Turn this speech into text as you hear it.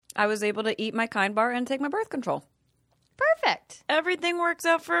I was able to eat my Kind bar and take my birth control. Perfect. Everything works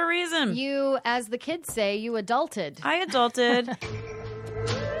out for a reason. You, as the kids say, you adulted. I adulted.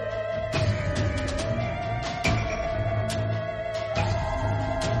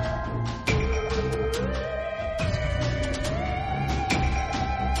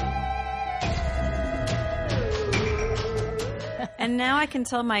 And now I can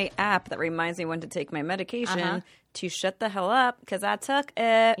tell my app that reminds me when to take my medication to shut the hell up because I took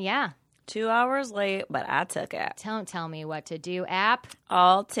it. Yeah. 2 hours late, but I took it. Don't tell me what to do, app.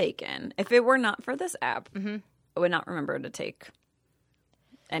 All taken. If it were not for this app, I would not remember to take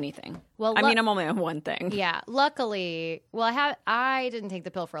anything. Well, I mean, I'm only on one thing. Yeah. Luckily, well, I didn't take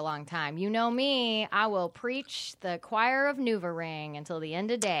the pill for a long time. You know me. I will preach the choir of NuvaRing until the end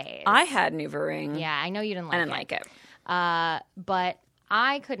of days. I had NuvaRing. Yeah, I know you didn't like it. I didn't like it. But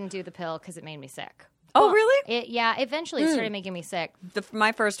I couldn't do the pill because it made me sick. Oh, Well, really? Eventually it started making me sick.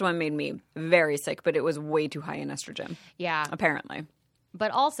 My first one made me very sick, but it was way too high in estrogen, Yeah. apparently.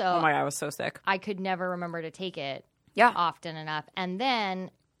 But also, Oh my God, I was so sick. I could never remember to take it Yeah. often enough. And then,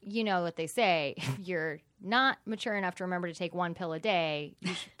 you know what they say, if you're not mature enough to remember to take one pill a day,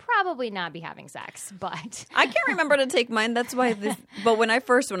 you should probably not be having sex. But I can't remember to take mine. That's why but when I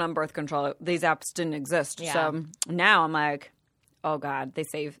first went on birth control, these apps didn't exist. Yeah. So now I'm like, oh God, they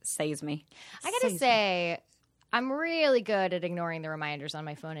saves me. I gotta say, I'm really good at ignoring the reminders on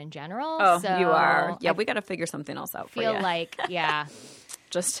my phone in general. Oh, so you are. Yeah, I we got to figure something else out for feel you. like, yeah.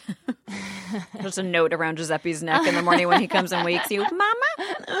 Just a note around Giuseppe's neck in the morning when he comes and wakes you.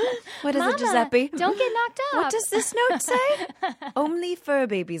 Mama? What is it, Giuseppe? Don't get knocked up. What does this note say? Only fur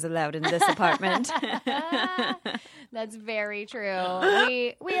babies allowed in this apartment. That's very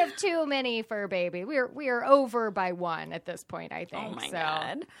true. We have too many fur babies. We are over by one at this point, I think. Oh my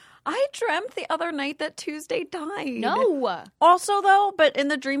God. I dreamt the other night that Tuesday died. No. Also, though, but in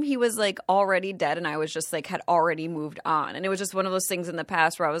the dream, he was like already dead, and I was just like had already moved on, and it was just one of those things in the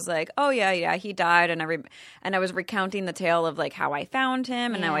past where I was like, "Oh yeah, he died," and I was recounting the tale of like how I found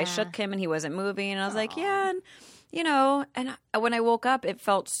him and how I Yeah. shook him and he wasn't moving, and I was like, "Yeah," and you know, and when I woke up, it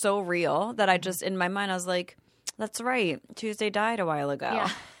felt so real that I just in my mind I was like, "That's right, Tuesday died a while ago." Yeah.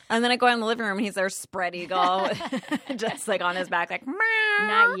 And then I go out in the living room and he's there spread eagle, just like on his back, like, meow.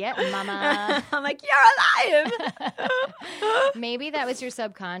 Not yet, mama. I'm like, you're alive. Maybe that was your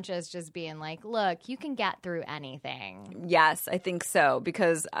subconscious just being like, look, you can get through anything. Yes, I think so.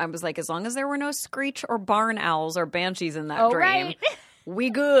 Because I was like, as long as there were no screech or barn owls or banshees in that Oh, dream, right. we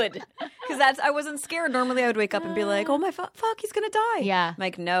good. Because I wasn't scared. Normally I would wake up and be like, oh my fuck, he's going to die. Yeah. I'm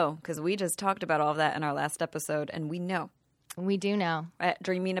like, no, because we just talked about all of that in our last episode and we know. We do know.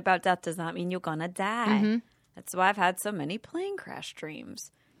 Dreaming about death does not mean you're going to die. Mm-hmm. That's why I've had so many plane crash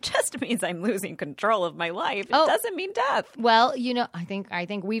dreams. Just means I'm losing control of my life. It Oh. doesn't mean death. Well, you know, I think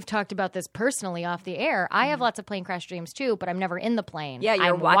we've talked about this personally off the air. I have lots of plane crash dreams too, but I'm never in the plane. Yeah,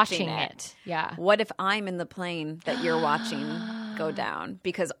 you're I'm watching it. Yeah. What if I'm in the plane that you're watching go down?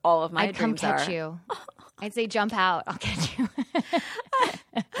 Because all of my I'd come dreams catch are. you. I'd say jump out. I'll catch you.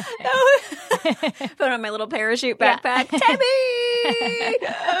 Put on my little parachute backpack. Tammy!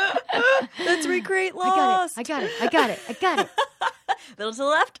 Let's recreate Lost. I got it. Little to the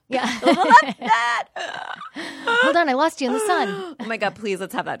left. Yeah. Little to the left. That. Hold on, I lost you in the sun. Oh my God, please,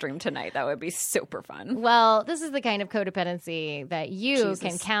 let's have that dream tonight. That would be super fun. Well, this is the kind of codependency that you Jesus.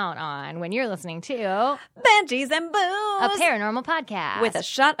 can count on when you're listening to a Banshees and booze. paranormal podcast. With a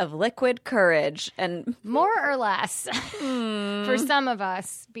shot of liquid courage. And more or less for some of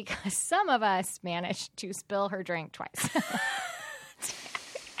us, because some of us managed to spill her drink twice.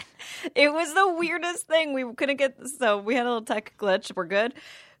 it was the weirdest thing. We couldn't get, so we had a little tech glitch. We're good.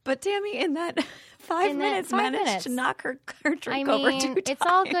 But Tammy, in that 5 minutes, managed to knock her drink over 2 times. It's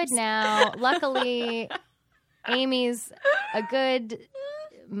all good now. Luckily, Amy's a good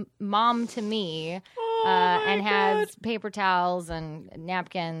mom to me and has paper towels and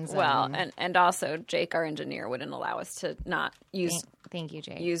napkins. Well, and also Jake, our engineer, wouldn't allow us to not use thank you,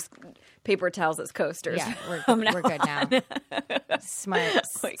 Jake. use paper towels as coasters. Yeah, from we're good on. now.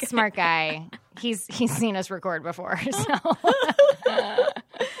 Smart guy. He's seen us record before, so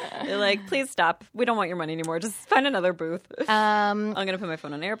They're like, please stop. We don't want your money anymore. Just find another booth. I'm gonna put my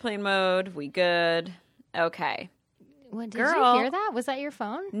phone on airplane mode. We good? Okay. Did Girl. you hear that? Was that your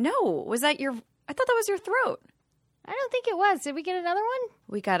phone? No, was that your? I thought that was your throat. I don't think it was. Did we get another one?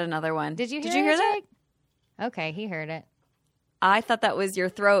 We got another one. Did you hear hear that? Jake? Okay, he heard it. I thought that was your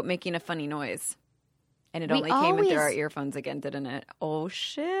throat making a funny noise. And it We only came in through our always- earphones again, didn't it? Oh,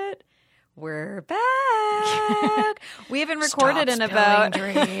 shit. We're back. We haven't recorded in about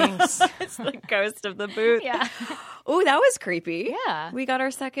drinks. It's the ghost of the booth. Yeah. Oh, that was creepy. Yeah. We got our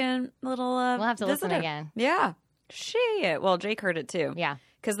second little We'll have to listen visitor. again. Yeah. Shit. Well, Jake heard it too. Yeah.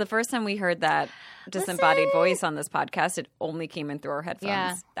 Because the first time we heard that disembodied voice on this podcast, it only came in through our headphones.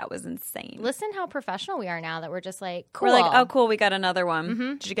 Yeah. That was insane. Listen how professional we are now that we're just like, cool. We're like, oh, cool, we got another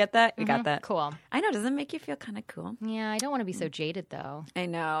one. Did you get that? You got that. Cool. I know. Doesn't it make you feel kind of cool? Yeah, I don't want to be so jaded though. I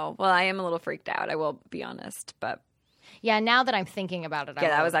know. Well, I am a little freaked out. I will be honest. But Yeah, now that I'm thinking about it, yeah,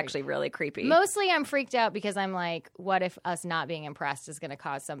 that was actually really creepy. Mostly I'm freaked out because I'm like, what if us not being impressed is going to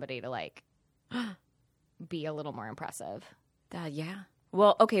cause somebody to like be a little more impressive? Yeah.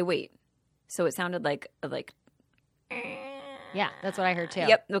 Well, okay, wait. So it sounded like Yeah, that's what I heard too.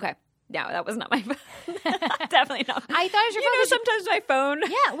 Yep. Okay. No, that was not my phone. Definitely not. I thought it was your phone. You know, sometimes my phone.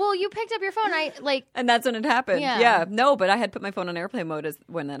 Yeah, well, you picked up your phone. And that's when it happened. Yeah. Yeah. No, but I had put my phone on airplane mode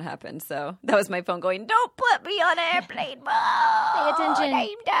when that happened. So that was my phone going, don't put me on airplane mode. Pay attention.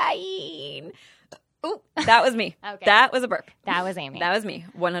 I'm dying. Ooh, that was me. Okay. That was a burp. That was Amy. That was me,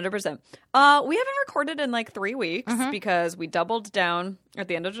 100%. We haven't recorded in like 3 weeks because we doubled down at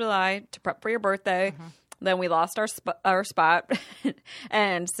the end of July to prep for your birthday. Then we lost our spot.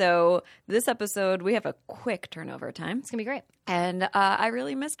 And so this episode, we have a quick turnover time. It's going to be great. And I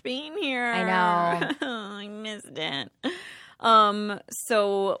really missed being here. I know. I missed it.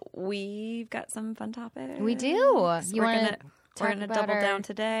 So we've got some fun topics. We do. So You want to we're gonna double down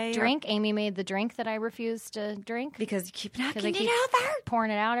today. Drink. Amy made the drink that I refused to drink Because you keep knocking I it keep over.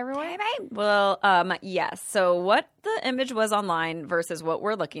 pouring it out everywhere. Well, yes. So what the image was online versus what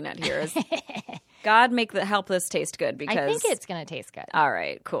we're looking at here is God help this taste good because I think it's going to taste good. all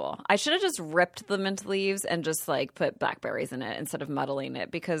right, cool. I should have just ripped the mint leaves and just like put blackberries in it instead of muddling it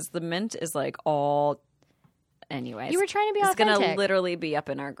because the mint is like all. Anyways, You were trying to be it's authentic. gonna literally be up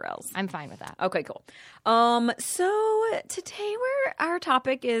in our grills. I'm fine with that. Okay, cool. So today our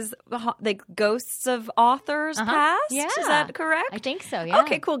topic is like ghosts of authors past. Yeah. Is that correct? I think so, yeah.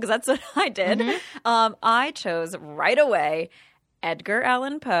 Okay, cool. Because that's what I did. I chose right away Edgar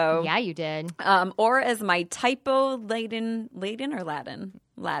Allan Poe. Yeah, you did. Or as my typo-laden or Latin?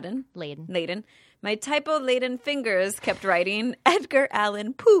 Laden. My typo-laden fingers kept writing Edgar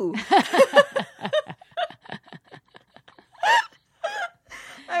Allan Poe.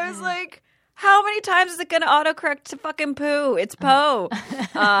 I was like, how many times is it going to autocorrect to fucking poo? It's Poe.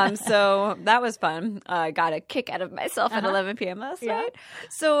 So that was fun. I got a kick out of myself at 11 p.m. last night.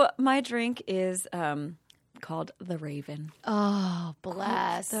 So my drink is called The Raven. Oh,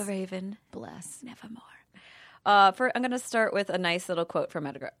 bless. The Raven. Bless. Nevermore. I'm going to start with a nice little quote from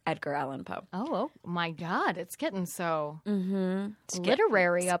Edgar Allan Poe. Oh my God. It's getting so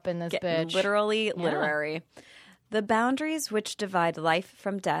literary up in this bitch. Literally literary. The boundaries which divide life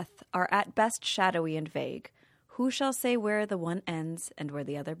from death are at best shadowy and vague. Who shall say where the one ends and where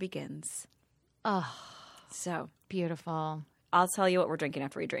the other begins? Oh, So beautiful. I'll tell you what we're drinking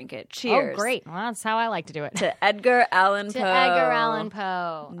after we drink it. Cheers. Oh, great. Well, that's how I like to do it. To Edgar Allan Poe. To Edgar Allan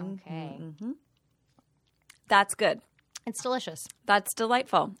Poe. Okay. That's good. It's delicious. That's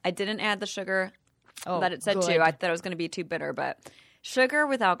delightful. I didn't add the sugar that it said good. to. I thought it was going to be too bitter, but sugar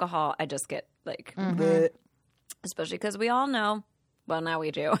with alcohol, I just get like, bleh. Especially because we all know, well, now we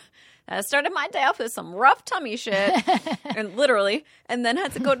do. I started my day off with some rough tummy shit, and literally, and then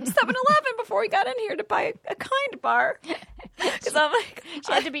had to go to 7-Eleven before we got in here to buy a Kind bar. Because I'm like,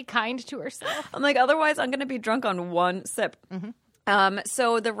 She had to be kind to herself. I'm like, otherwise I'm going to be drunk on one sip.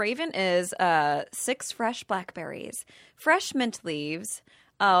 So the Raven is 6 fresh blackberries, fresh mint leaves,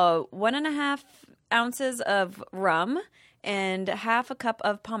 1.5 ounces of rum, and half a cup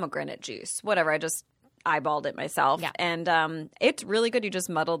of pomegranate juice. Whatever, I just eyeballed it myself. Yeah. And it's really good. You just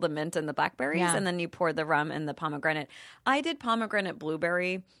muddle the mint and the blackberries, Yeah. and then you pour the rum and the pomegranate. I did pomegranate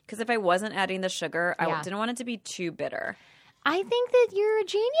blueberry because if I wasn't adding the sugar, I Yeah. didn't want it to be too bitter. I think that you're a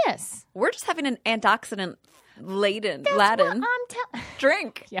genius. We're just having an antioxidant-laden That's Latin what I'm telling.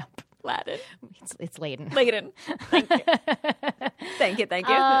 drink. Yep. Latin. It's laden. Laden. Thank you. Thank you. Thank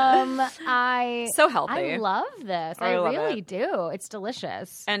you. So healthy. I love this. I I love really it. do. It's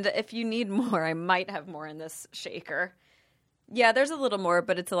delicious. And if you need more, I might have more in this shaker. Yeah, there's a little more,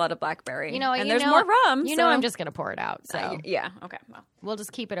 but it's a lot of blackberry. And there's more rum. You so- know, I'm just gonna pour it out. So yeah. Okay. Well, we'll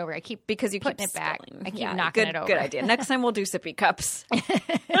just keep it over. I keep because you putting keep it back. spilling. I keep Yeah, knocking good, it over. Good idea. Next time we'll do sippy cups.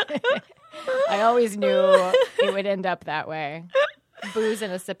 I always knew it would end up that way. Booze in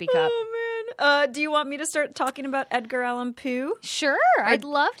a sippy cup. Oh man. Do you want me to start talking about Edgar Allan Poe? Sure, I'd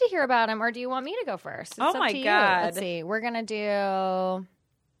love to hear about him. Or do you want me to go first? It's Oh up my to you. God. Let's see. We're gonna do.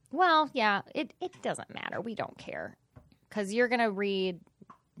 Well, yeah. It doesn't matter. We don't care because you're gonna read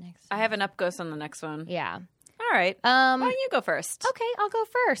next? I have an up ghost on the next one. Yeah. All right. Why don't you go first? Okay, I'll go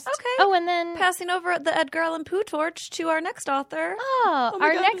first. Okay. Oh, and then Passing over the Edgar Allan Poe torch to our next author. Oh, my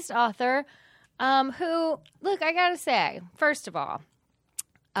our God. next author, who, look, I gotta say, first of all,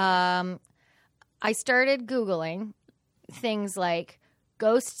 I started Googling things like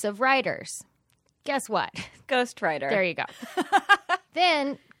ghosts of writers. Guess what? Ghostwriter. There you go.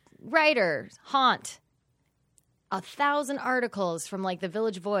 Then writers haunt 1,000 articles from like the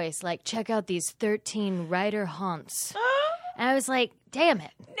Village Voice, like check out these 13 writer haunts. And I was like, damn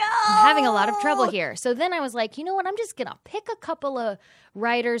it. No! I'm having a lot of trouble here. So then I was like, you know what? I'm just going to pick a couple of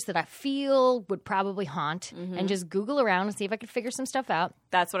writers that I feel would probably haunt and just Google around and see if I could figure some stuff out.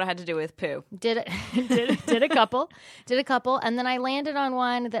 That's what I had to do with Pooh. Did a couple. And then I landed on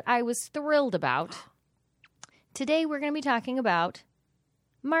one that I was thrilled about. Today we're going to be talking about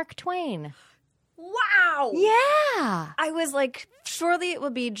Mark Twain. Wow! Yeah. I was like, surely it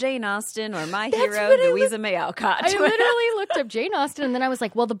would be Jane Austen or my That's hero, what I Louisa May Alcott. I literally looked up Jane Austen and then I was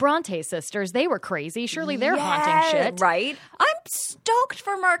like, well, the Bronte sisters, they were crazy. Surely they're haunting shit. Right? I'm stoked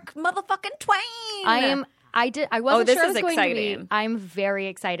for Mark motherfucking Twain. I wasn't this sure I is was going to exciting. be. I'm very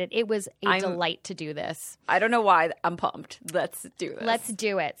excited. It was a delight to do this. I don't know why. I'm pumped. Let's do this. Let's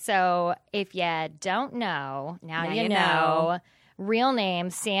do it. So if you don't know, now you you know. know. Real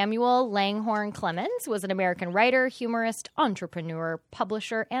name Samuel Langhorne Clemens was an American writer, humorist, entrepreneur,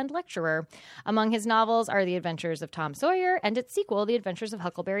 publisher, and lecturer. Among his novels are The Adventures of Tom Sawyer and its sequel, The Adventures of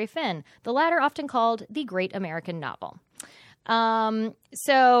Huckleberry Finn, the latter often called the Great American Novel. Slight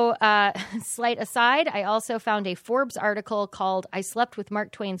aside, I also found a Forbes article called I Slept with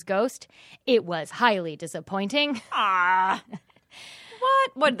Mark Twain's Ghost. It was highly disappointing.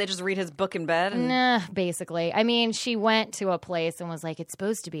 What? What? Did they just read his book in bed? And... Nah, basically. I mean, she went to a place and was like, it's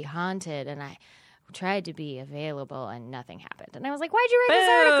supposed to be haunted. And I tried to be available and nothing happened. And I was like, why'd you write this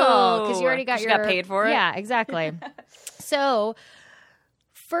article? Because you already got you got paid for it? Yeah, exactly. So...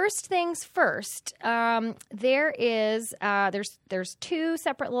 First things first, there's two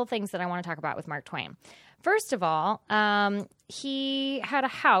separate little things that I want to talk about with Mark Twain. First of all, he had a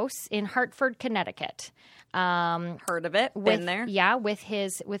house in Hartford, Connecticut. Heard of it? Been there? Yeah, with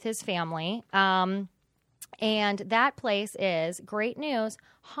his family. And that place is, great news,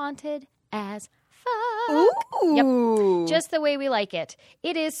 haunted as fuck. Ooh. Yep. Just the way we like it.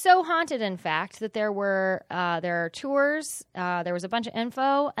 It is so haunted, in fact, that there are tours, there was a bunch of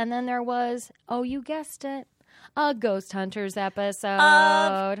info, and then there was, oh, you guessed it, a Ghost Hunters episode.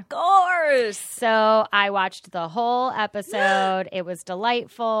 Of course. So I watched the whole episode. It was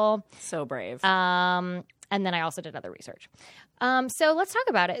delightful. So brave. And then I also did other research. So let's talk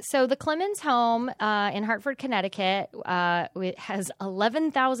about it. So the Clemens home in Hartford, Connecticut, it has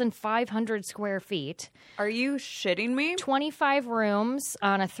 11,500 square feet. Are you shitting me? 25 rooms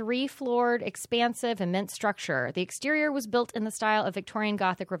on a 3-floored, expansive, immense structure. The exterior was built in the style of Victorian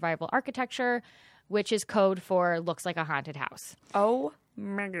Gothic Revival architecture, which is code for looks like a haunted house. Oh,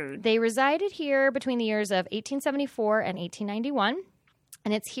 my God. They resided here between the years of 1874 and 1891.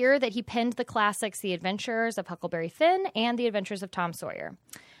 And it's here that he penned the classics The Adventures of Huckleberry Finn and The Adventures of Tom Sawyer.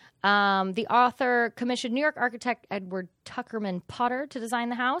 The author commissioned New York architect Edward Tuckerman Potter to design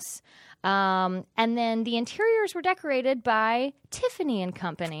the house. And then the interiors were decorated by Tiffany and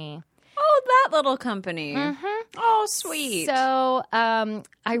Company. Oh, that little company. Mm-hmm. Oh, sweet. So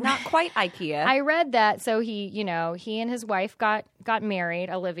not quite IKEA. I read that. So he and his wife got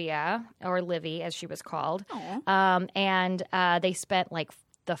married, Olivia, or Livy as she was called. And they spent like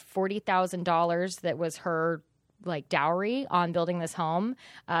the $40,000 that was her like dowry on building this home.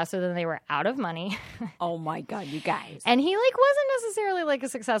 So then they were out of money. Oh my God, you guys. And he like wasn't necessarily like a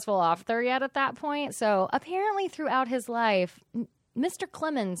successful author yet at that point. So apparently throughout his life, Mr.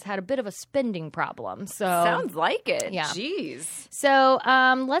 Clemens had a bit of a spending problem. So Sounds like it. Yeah. Jeez. So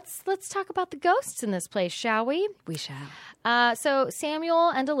let's talk about the ghosts in this place, shall we? We shall. So Samuel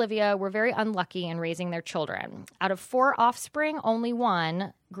and Olivia were very unlucky in raising their children. Out of 4 offspring, only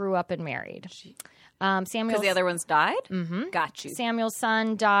one grew up and married. Because the other ones died? Mm-hmm. Got you. Samuel's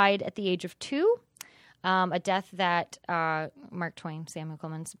son died at the age of 2. A death that Mark Twain, Samuel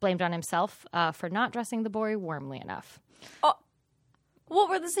Clemens, blamed on himself for not dressing the boy warmly enough. Oh. What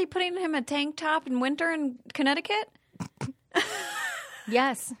were they putting him a tank top in winter in Connecticut?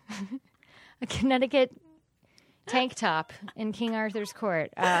 Yes. A Connecticut tank top in King Arthur's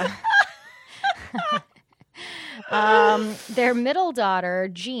court. Their middle daughter,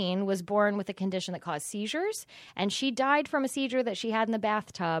 Jean, was born with a condition that caused seizures, and she died from a seizure that she had in the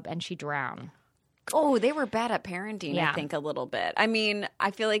bathtub, and she drowned. Oh, they were bad at parenting, Yeah. I think, a little bit. I mean,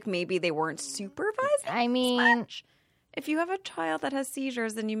 I feel like maybe they weren't supervising I mean, as much. if you have a child that has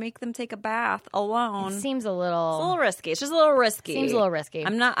seizures and you make them take a bath alone, Seems a it's a little little risky. It's just a little risky. seems a little risky.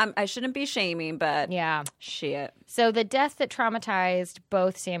 I shouldn't be shaming, but Yeah. shit. So the death that traumatized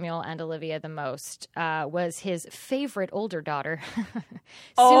both Samuel and Olivia the most was his favorite older daughter,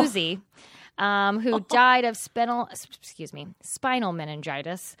 Susie, who died of spinal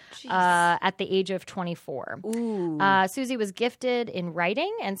meningitis at the age of 24. Susie was gifted in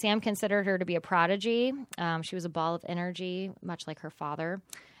writing, and Sam considered her to be a prodigy. She was a ball of energy, much like her father.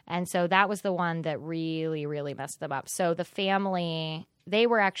 And so that was the one that really, really messed them up. So the family, they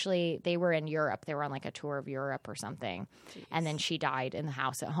were in Europe. They were on like a tour of Europe or something. Jeez. And then she died in the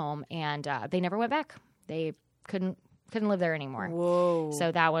house at home, and they never went back. They couldn't live there anymore. Whoa.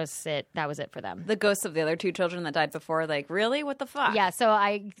 So that was it. That was it for them. The ghosts of the other two children that died before, like, really? What the fuck? Yeah, so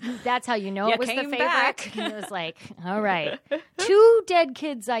that's how you know You it was the came favorite. back. It was like, all right, 2 dead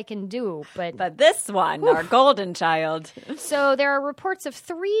kids I can do, but this one, our golden child. So there are reports of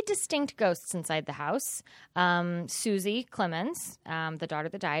 3 distinct ghosts inside the house. Susie Clemens, the daughter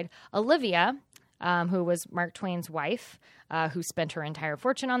that died, Olivia, who was Mark Twain's wife, who spent her entire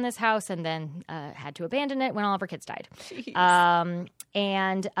fortune on this house and then had to abandon it when all of her kids died.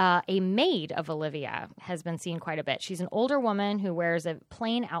 And a maid of Olivia has been seen quite a bit. She's an older woman who wears a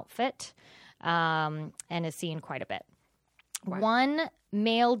plain outfit and is seen quite a bit. Wow. One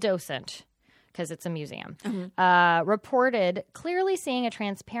male docent, because it's a museum, reported clearly seeing a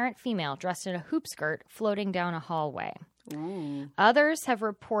transparent female dressed in a hoop skirt floating down a hallway. Ooh. Others have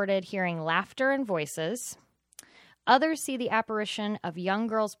reported hearing laughter and voices. Others see the apparition of young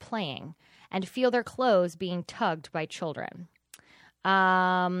girls playing and feel their clothes being tugged by children.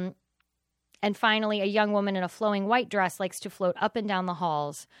 And finally, a young woman in a flowing white dress likes to float up and down the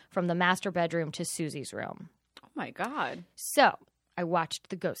halls from the master bedroom to Susie's room. Oh, my God. So I watched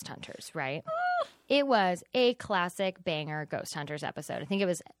The Ghost Hunters, right? It was a classic banger Ghost Hunters episode. I think it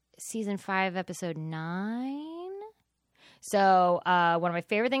was season 5, episode 9. So one of my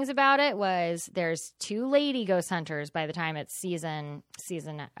favorite things about it was there's 2 lady ghost hunters by the time it's season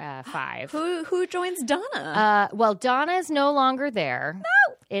 5. Who joins Donna? Well, Donna is no longer there.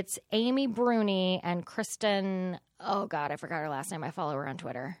 No, it's Amy Bruni and Kristen. Oh God, I forgot her last name. I follow her on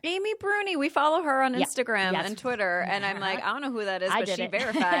Twitter. Amy Bruni. We follow her on Instagram and Twitter, and I'm like, I don't know who that is, but she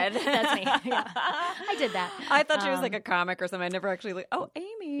verified. That's me. Yeah. I did that. I thought she was like a comic or something. I never actually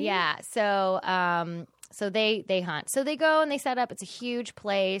Amy. Yeah. So they hunt. So they go and they set up. It's a huge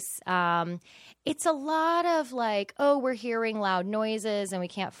place. It's a lot of like, we're hearing loud noises and we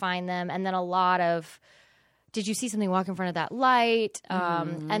can't find them. And then a lot of, did you see something walk in front of that light?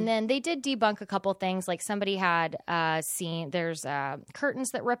 And then they did debunk a couple things. Like somebody had seen there's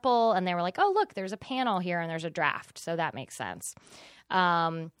curtains that ripple, and they were like, oh, look, there's a panel here and there's a draft. So that makes sense.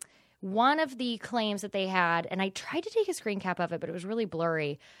 One of the claims that they had, and I tried to take a screen cap of it, but it was really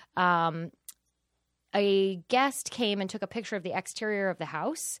blurry. A guest came and took a picture of the exterior of the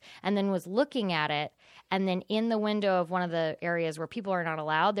house and then was looking at it. And then in the window of one of the areas where people are not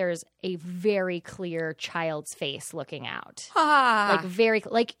allowed, there's a very clear child's face looking out.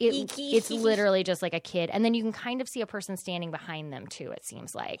 It's literally just like a kid. And then you can kind of see a person standing behind them too, it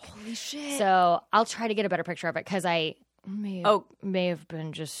seems like. Holy shit. So I'll try to get a better picture of it because I may have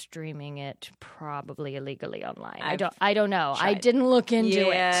been just streaming it probably illegally online. I don't know. I didn't look into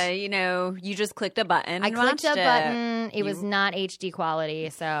it. Yeah, you just clicked a button. I clicked a button. It was not HD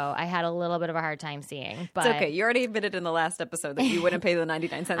quality, so I had a little bit of a hard time seeing. But it's okay. You already admitted in the last episode that you wouldn't pay the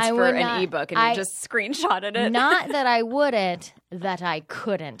 99 cents for an ebook, and you just screenshotted it. Not that I wouldn't, that I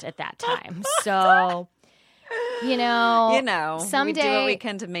couldn't at that time. So someday we do what we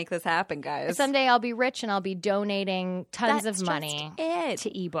can to make this happen, guys. Someday I'll be rich and I'll be donating tons of money to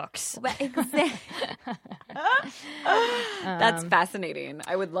ebooks. That's fascinating.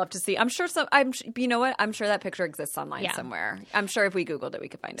 I would love to see. I'm sure you know what? I'm sure that picture exists online somewhere. I'm sure if we Googled it, we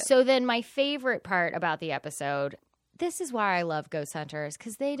could find it. So then my favorite part about the episode, this is why I love Ghost Hunters,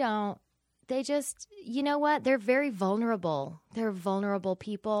 because they just, you know what? They're very vulnerable. They're vulnerable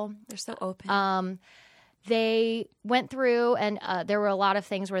people. They're so open. They went through and there were a lot of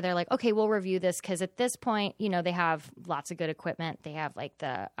things where they're like, okay, we'll review this because at this point, they have lots of good equipment. They have like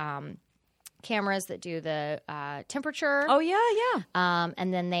the cameras that do the temperature. Oh, yeah.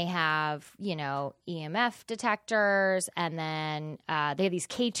 And then they have, EMF detectors. And then they have these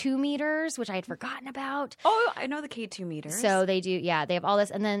K2 meters, which I had forgotten about. Oh, I know the K2 meters. So they do, they have all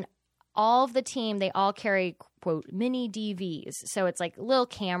this. And then all of the team, they all carry, quote, mini DVs. So it's like a little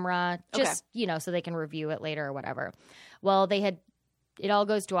camera, just, so they can review it later or whatever. Well, it all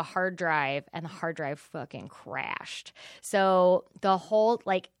goes to a hard drive, and the hard drive fucking crashed. So the whole,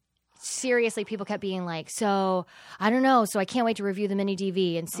 seriously, people kept being like, so, I don't know. So I can't wait to review the mini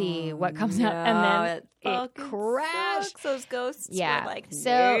DV and see what comes up. And then it crashed. Sucks. Those ghosts Yeah. were like,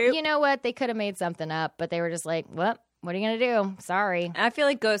 So, nope. you know what? They could have made something up, but they were just like, well, what are you going to do? Sorry. I feel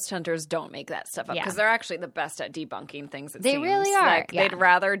like ghost hunters don't make that stuff up Yeah. because they're actually the best at debunking things. It They seems. really are, Like, yeah. they'd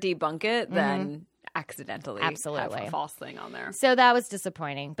rather debunk it than accidentally have Absolutely. a false thing on there. So that was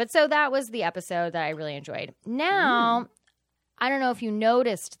disappointing. But so that was the episode that I really enjoyed. Now, I don't know if you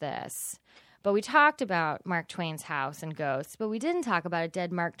noticed this, but we talked about Mark Twain's house and ghosts, but we didn't talk about a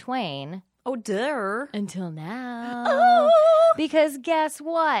dead Mark Twain Oh, dear. until now. Because guess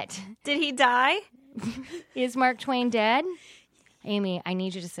what? Did he die? Is Mark Twain dead? Amy, I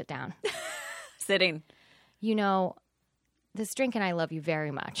need you to sit down. Sitting. You know, this drink and I love you very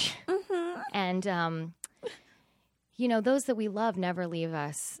much. And, you know, those that we love never leave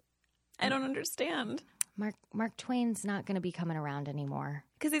us. I don't understand. Mark Twain's not going to be coming around anymore.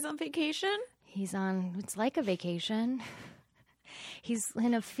 Because he's on vacation? He's on, it's like a vacation. He's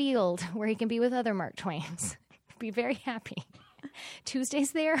in a field where he can be with other Mark Twains. Be very happy.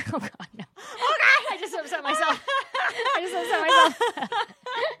 Tuesday's there? Oh, God, no. Oh, God! I just upset myself.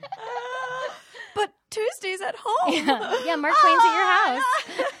 But Tuesday's at home. Yeah, Mark Twain's at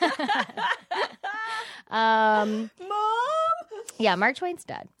your house. Mom? Yeah, Mark Twain's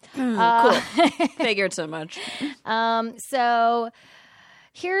dead. Cool. Figured so much. So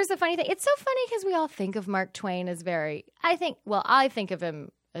here's the funny thing. It's so funny because we all think of Mark Twain as I think of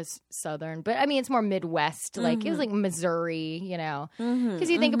him as Southern, but I mean, it's more Midwest. Like, it was like Missouri, you know, because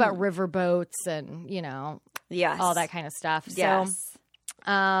you think about riverboats and, you know, Yes. all that kind of stuff. Yes.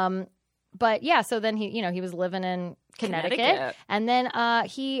 So, but yeah, so then he was living in Connecticut. And then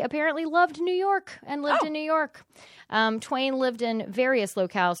he apparently loved New York and lived in New York. Twain lived in various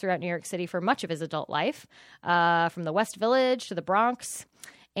locales throughout New York City for much of his adult life, from the West Village to the Bronx.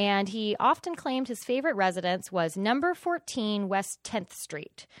 And he often claimed his favorite residence was number 14 West 10th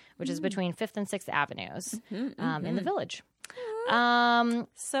Street, which is between 5th and 6th Avenues in the Village.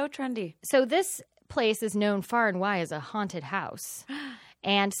 So trendy. So this place is known far and wide as a haunted house.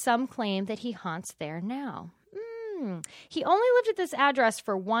 And some claim that he haunts there now. He only lived at this address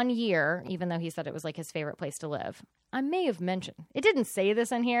for 1 year, even though he said it was like his favorite place to live. I may have mentioned, it didn't say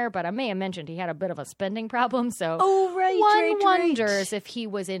this in here, but I may have mentioned he had a bit of a spending problem. So one wonders if he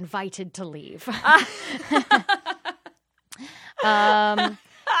was invited to leave.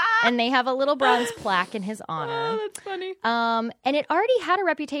 And they have a little bronze plaque in his honor. Oh, that's funny. And it already had a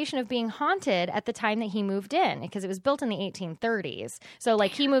reputation of being haunted at the time that he moved in because it was built in the 1830s. So,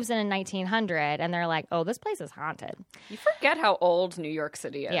 like, he moves in 1900, and they're like, oh, this place is haunted. You forget how old New York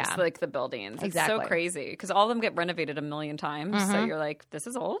City is, Yeah. like the buildings. It's Exactly. so crazy because all of them get renovated a million times. So you're like, this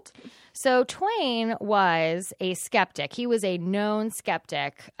is old? So Twain was a skeptic. He was a known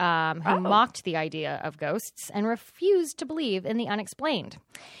skeptic who mocked the idea of ghosts and refused to believe in the unexplained.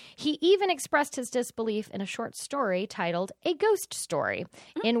 He even expressed his disbelief in a short story titled A Ghost Story,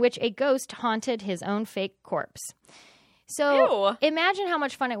 in which a ghost haunted his own fake corpse. So Ew. imagine how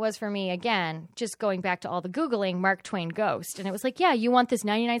much fun it was for me, again, just going back to all the Googling Mark Twain ghost. And it was like, yeah, you want this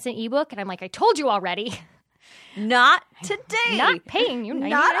 99-cent ebook? And I'm like, I told you already. Not today. Not paying you 99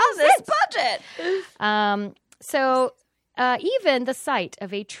 Not on this budget. So even the sight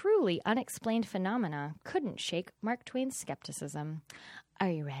of a truly unexplained phenomena couldn't shake Mark Twain's skepticism. Are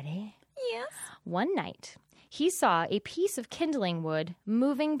you ready? Yes. One night, he saw a piece of kindling wood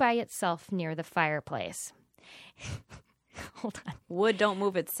moving by itself near the fireplace. Hold on. Wood don't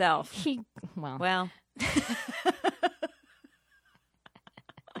move itself. Well.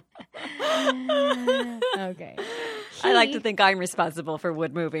 Okay. I like to think I'm responsible for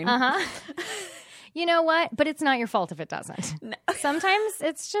wood moving. You know what? But it's not your fault if it doesn't. No. Sometimes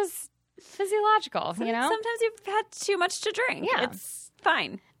it's just physiological, you know? Sometimes you've had too much to drink. Yeah. It's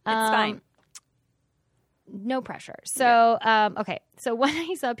fine. It's fine. No pressure. So, okay. So when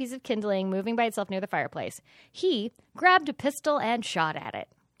he saw a piece of kindling moving by itself near the fireplace, he grabbed a pistol and shot at it.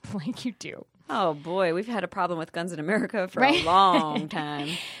 Like you do. Oh, boy. We've had a problem with guns in America for Right? a long time.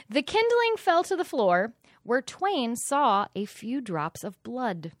 The kindling fell to the floor where Twain saw a few drops of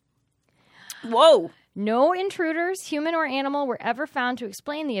blood. Whoa. No intruders, human or animal, were ever found to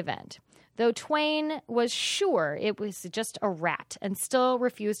explain the event, though Twain was sure it was just a rat and still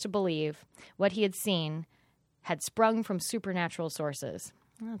refused to believe what he had seen had sprung from supernatural sources.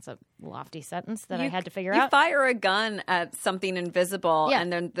 That's a lofty sentence that I had to figure You out. fire a gun at something invisible Yeah.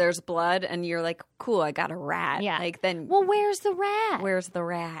 and then there's blood and you're like, cool, I got a rat. Yeah. Like then Well, where's the rat? where's the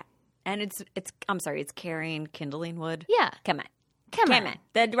rat? And it's I'm sorry, it's carrying kindling wood. Yeah. Come on. Come on.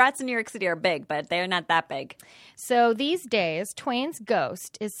 The rats in New York City are big, but they're not that big. So these days, Twain's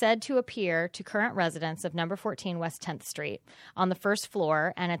ghost is said to appear to current residents of number 14 West 10th Street on the first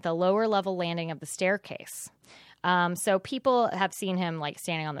floor and at the lower level landing of the staircase. So people have seen him like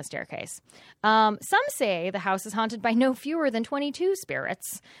standing on the staircase. Some say the house is haunted by no fewer than 22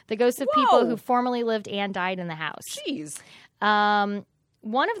 spirits, the ghosts of people who formerly lived and died in the house. Jeez.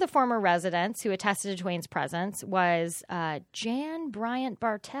 One of the former residents who attested to Twain's presence was Jan Bryant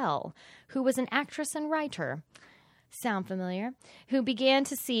Bartell, who was an actress and writer. Sound familiar? Who began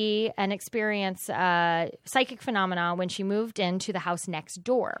to see and experience psychic phenomena when she moved into the house next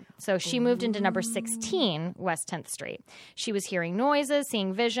door. So she moved into number 16 West 10th Street. She was hearing noises,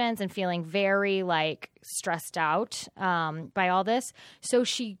 seeing visions, and feeling very like stressed out by all this. So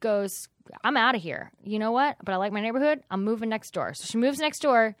she goes, I'm out of here. You know what? But I like my neighborhood. I'm moving next door. So she moves next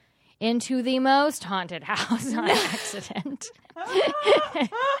door into the most haunted house on accident.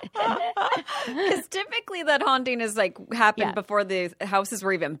 Because typically that haunting is like happened before the houses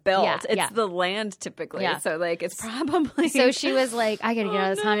were even built. It's the land typically. So like it's probably. So she was like, I got to get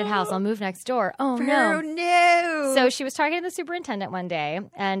out of this haunted house. I'll move next door. Oh no. No. So she was talking to the superintendent one day,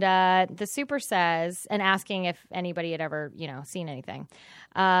 and the super says, and asking if anybody had ever, seen anything.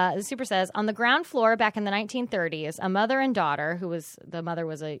 The super says, on the ground floor back in the 1930s, a mother and daughter, the mother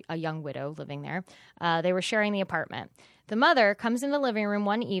was a young widow living there, they were sharing the apartment. The mother comes in the living room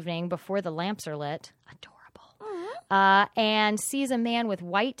one evening before the lamps are lit, adorable, and sees a man with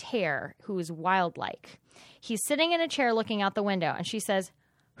white hair who is wild-like. He's sitting in a chair looking out the window, and she says,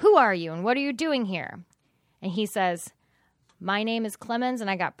 who are you and what are you doing here? And he says, my name is Clemens and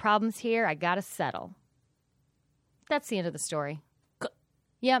I got problems here. I got to settle. That's the end of the story.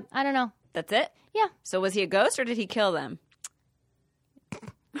 Yeah, I don't know. That's it? Yeah. So was he a ghost or did he kill them?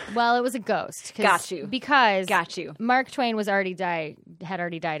 Well, it was a ghost. Got you. Because Got you. Mark Twain had already died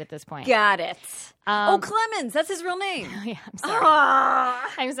at this point. Got it. Clemens. That's his real name. Yeah, I'm sorry.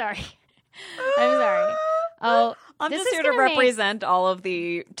 I'm sorry. I'm sorry. Oh, I'm just here to represent all of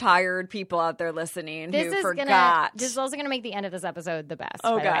the tired people out there listening who forgot. This is also going to make the end of this episode the best.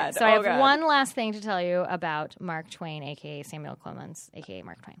 Oh, by the way. God. So I have one last thing to tell you about Mark Twain, a.k.a. Samuel Clemens, a.k.a.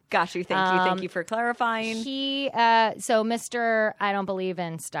 Mark Twain. Got you. Thank you. Thank you for clarifying. So Mr. I don't believe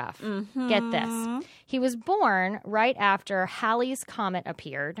in stuff. Mm-hmm. Get this. He was born right after Halley's Comet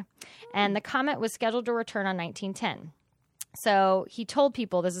appeared, and the comet was scheduled to return on 1910. So he told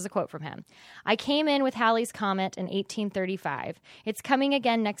people, this is a quote from him, I came in with Halley's Comet in 1835. It's coming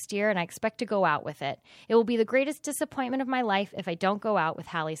again next year, and I expect to go out with it. It will be the greatest disappointment of my life if I don't go out with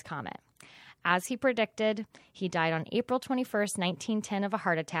Halley's Comet. As he predicted, he died on April 21st, 1910 of a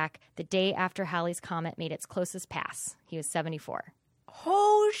heart attack, the day after Halley's Comet made its closest pass. He was 74.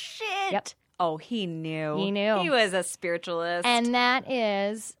 Oh, shit. Yep. Oh, he knew. He knew. He was a spiritualist. And that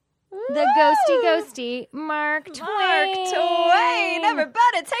is... the ghosty Mark Twain. Mark Twain.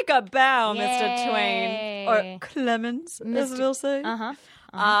 Everybody take a bow, Yay. Mr. Twain. Or Clemens, as we'll say.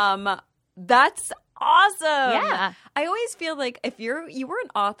 That's awesome. Yeah. I always feel like if you were an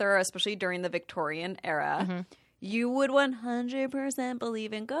author, especially during the Victorian era, you would 100%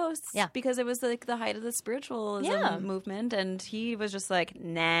 believe in ghosts. Yeah. Because it was like the height of the spiritualism movement. And he was just like,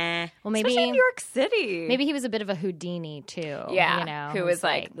 nah. Well, maybe especially in New York City. Maybe he was a bit of a Houdini too. Yeah. Who was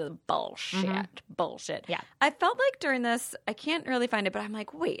like the bullshit. Yeah. I felt like during this, I can't really find it, but I'm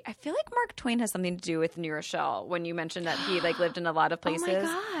like, wait, I feel like Mark Twain has something to do with New Rochelle when you mentioned that he like lived in a lot of places.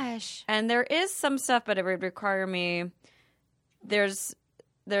 Oh my gosh. And there is some stuff, but it would require me. There's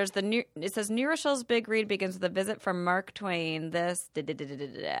it says New Rochelle's big read begins with a visit from Mark Twain. I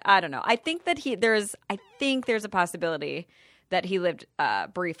don't know. I think there's a possibility that he lived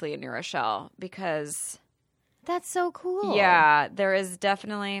briefly in New Rochelle because that's so cool. Yeah, there is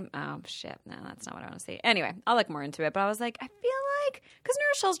definitely. Oh shit, no, that's not what I want to see. Anyway, I'll look more into it. But I was like, I feel like because New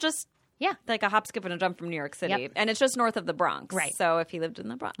Rochelle's just like a hop, skip, and a jump from New York City, and it's just north of the Bronx. Right. So if he lived in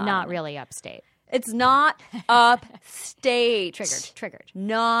the Bronx, not really upstate. It's not upstate. Triggered.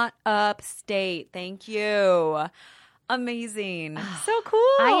 Not upstate. Thank you. Amazing. So cool.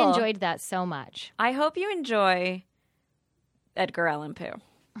 I enjoyed that so much. I hope you enjoy Edgar Allan Poe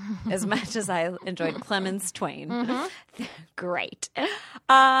as much as I enjoyed Clemens Twain. Great.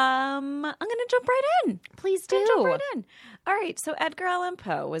 I'm going to jump right in. Please do. Jump right in. All right. So Edgar Allan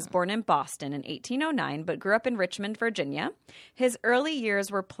Poe was born in Boston in 1809, but grew up in Richmond, Virginia. His early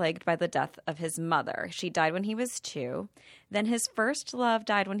years were plagued by the death of his mother. She died when he was 2. Then his first love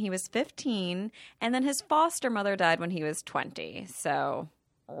died when he was 15. And then his foster mother died when he was 20. So,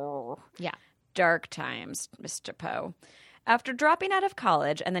 yeah. Dark times, Mr. Poe. After dropping out of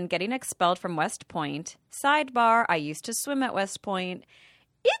college and then getting expelled from West Point, sidebar, I used to swim at West Point.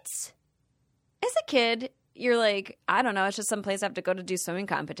 As a kid, you're like, I don't know, it's just some place I have to go to do swimming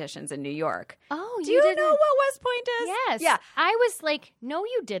competitions in New York. Oh, Do you didn't know what West Point is? Yes. Yeah. I was like, no,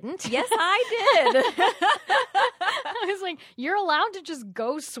 you didn't. Yes, I did. I was like, you're allowed to just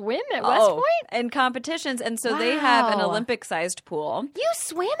go swim at West Point? In competitions. And so they have an Wow. Olympic-sized pool. You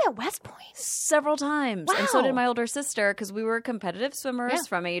swam at West Point? Several times. And so Wow. did my older sister because we were competitive swimmers Yeah.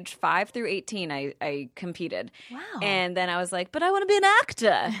 from age 5 through 18. I competed. Wow. And then I was like, but I want to be an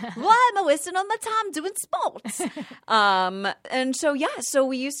actor. Why am I wasting all my time doing sports? And so, yeah, so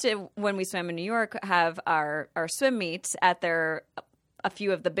we used to, when we swam in New York, have our swim meets at a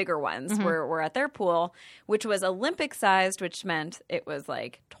few of the bigger ones were at their pool, which was Olympic sized, which meant it was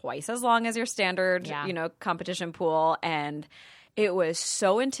like twice as long as your standard, Yeah. competition pool. And it was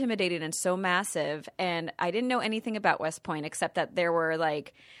so intimidating and so massive. And I didn't know anything about West Point except that there were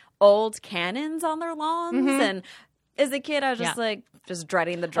like old cannons on their lawns. And as a kid, I was just like, just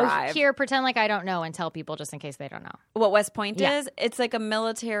dreading the drive. Here, pretend like I don't know and tell people just in case they don't know. What West Point Yeah. is? It's like a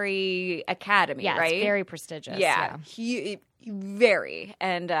military academy, Yeah, right? it's very prestigious. Yeah, very.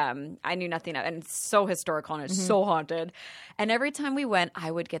 And I knew nothing of it. And it's so historical and it's so haunted. And every time we went,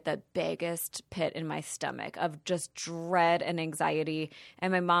 I would get the biggest pit in my stomach of just dread and anxiety.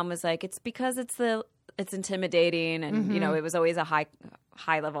 And my mom was like, it's because it's intimidating. And, it was always a high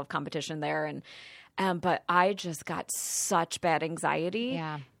level of competition there. And but I just got such bad anxiety.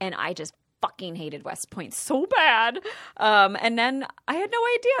 Yeah. And I just fucking hated West Point so bad. And then I had no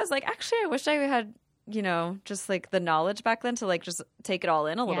idea. I was like, actually, I wish I had, just like the knowledge back then to like just take it all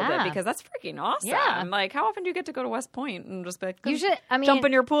in a little bit Yeah. because that's freaking awesome. Yeah. Like, how often do you get to go to West Point and just be like, You should, I mean, jump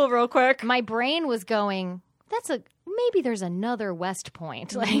in your pool real quick? my brain was going, maybe there's another West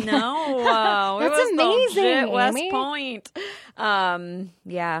Point. Like, No, That's it was amazing, legit West Amy. Point.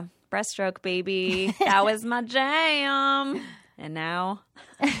 Yeah, breaststroke, baby. That was my jam. And now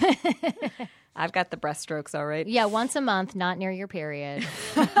I've got the breaststrokes, all right. yeah, once a month, not near your period.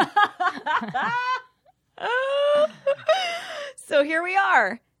 So here we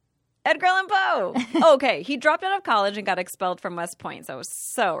are. Edgar Allan Poe. Okay, he dropped out of college and got expelled from West Point, so it was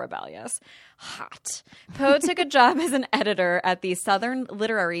so rebellious. Hot. Poe took a job as an editor at the Southern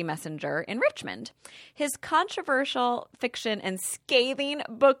Literary Messenger in Richmond. His controversial fiction and scathing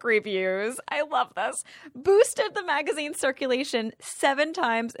book reviews, I love this, boosted the magazine's circulation 7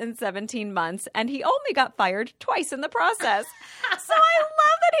 times in 17 months, and he only got fired twice in the process. So I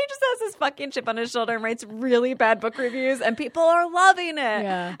love that he just has this fucking chip on his shoulder and writes really bad book reviews, and people are loving it.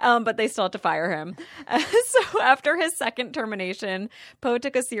 Yeah. But they still have to fire him. So after his second termination, Poe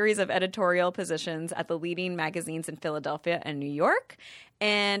took a series of editorial positions at the leading magazines in Philadelphia and New York.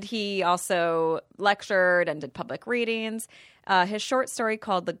 And he also lectured and did public readings. His short story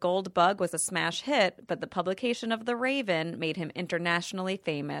called The Gold Bug was a smash hit, but the publication of The Raven made him internationally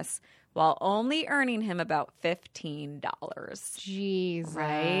famous while only earning him about $15. Jesus.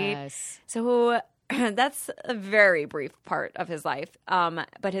 Right? So that's a very brief part of his life.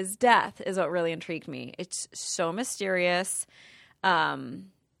 But his death is what really intrigued me. It's so mysterious.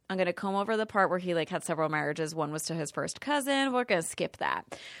 I'm going to comb over the part where he had several marriages. One was to his first cousin. We're going to skip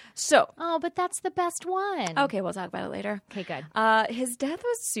that. So, Oh, but that's the best one. okay, we'll talk about it later. Okay, good. His death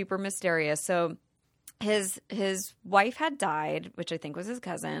was super mysterious. So his wife had died, which I think was his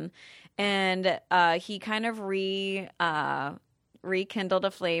cousin, and he kind of rekindled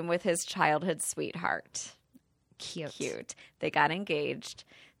a flame with his childhood sweetheart. Cute. They got engaged.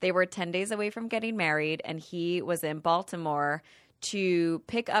 They were 10 days away from getting married, and he was in Baltimore to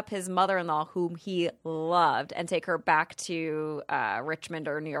pick up his mother-in-law, whom he loved, and take her back to Richmond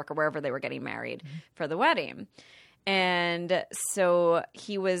or New York or wherever they were getting married for the wedding. And so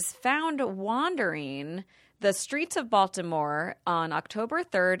he was found wandering the streets of Baltimore on October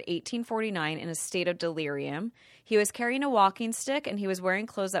 3rd, 1849, in a state of delirium. He was carrying a walking stick, and he was wearing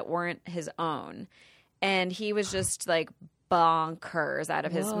clothes that weren't his own. And he was just bonkers out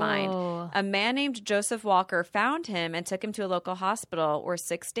of his mind. A man named Joseph Walker found him and took him to a local hospital where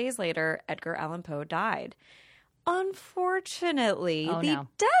 6 days later, Edgar Allan Poe died. Unfortunately, the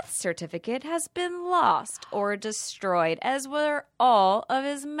death certificate has been lost or destroyed, as were all of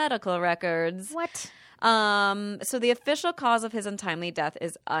his medical records. What? So the official cause of his untimely death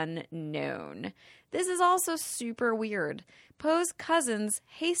is unknown. This is also super weird. Poe's cousins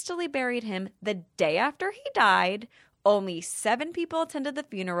hastily buried him the day after he died. Only 7 people attended the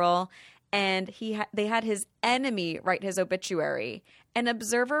funeral, and they had his enemy write his obituary. An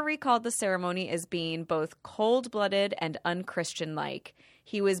observer recalled the ceremony as being both cold-blooded and unchristian-like.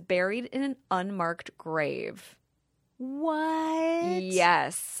 He was buried in an unmarked grave. What?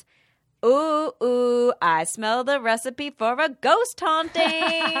 Yes. Ooh, I smell the recipe for a ghost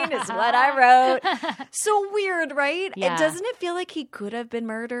haunting is what I wrote. So weird, right? Yeah. Doesn't it feel like he could have been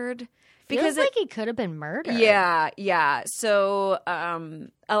murdered? Feels like he could have been murdered. Yeah. So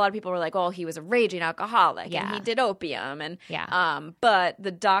a lot of people were like, "Oh, he was a raging alcoholic, Yeah. and he did opium." And Yeah. but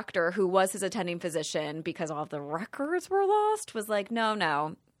the doctor who was his attending physician, because all of the records were lost, was like,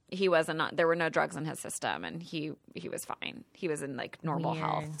 "No, he wasn't. There were no drugs in his system, and he was fine. He was in like normal Weird.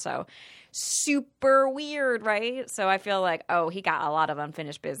 health." So super weird, right? So I feel like, oh, he got a lot of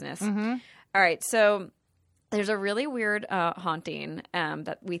unfinished business. Mm-hmm. All right, so. There's a really weird haunting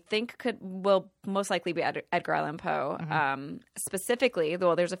that we think will most likely be Edgar Allan Poe. Specifically,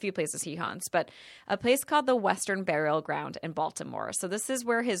 well, there's a few places he haunts, but a place called the Western Burial Ground in Baltimore. So this is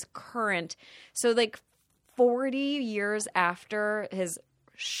where his current, so like 40 years after his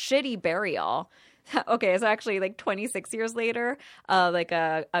shitty burial. Okay, so actually like 26 years later, like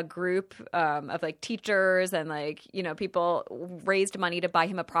a group of like teachers and like, you know, people raised money to buy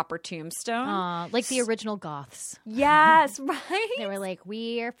him a proper tombstone. Like the original Goths. Yes, right? They were like,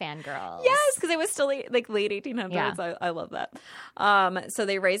 we are fangirls. Yes, because it was still like late 1800s. Yeah. I love that. So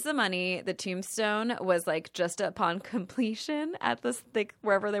they raised the money. The tombstone was like just upon completion at this, like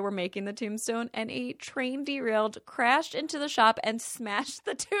wherever they were making the tombstone, and a train derailed, crashed into the shop, and smashed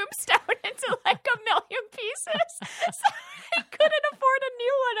the tombstone into like a million pieces. So they couldn't afford a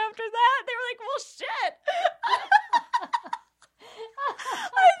new one after that. They were like, well, shit.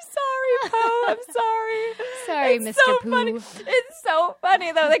 I'm sorry, Poe. I'm sorry. Sorry, It's Mr. so Pooh. funny. It's so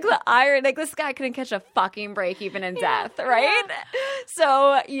funny though. Like the iron, like this guy couldn't catch a fucking break even in death, right?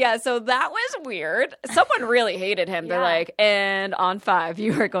 So yeah, so that was weird. Someone really hated him. They're like, and on 5,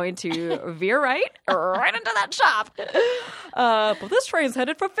 you are going to veer right into that shop. But this train's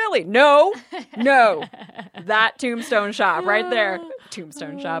headed for Philly. No, that tombstone shop right there.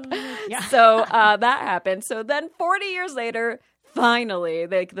 Tombstone shop. Yeah. So that happened. So then 40 years later, finally,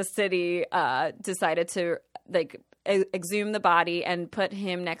 like the city decided to like exhume the body and put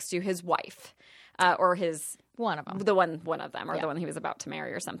him next to his wife, or his One of them. one of them, or the one he was about to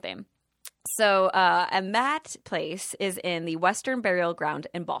marry or something. So, and that place is in the Western Burial Ground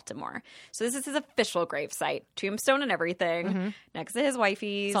in Baltimore. So this is his official gravesite, tombstone and everything, next to his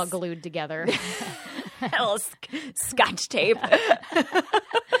wifey's. It's all glued together. A little scotch tape.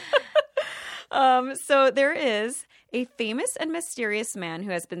 So there is a famous and mysterious man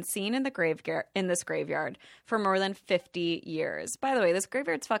who has been seen in this graveyard for more than 50 years. By the way, this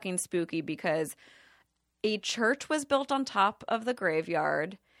graveyard's fucking spooky because a church was built on top of the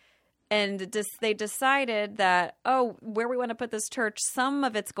graveyard, and they decided that, where we want to put this church, some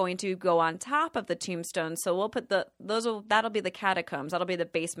of it's going to go on top of the tombstone. So we'll put that'll be the catacombs. That'll be the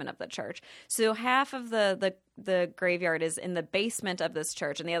basement of the church. So half of the graveyard is in the basement of this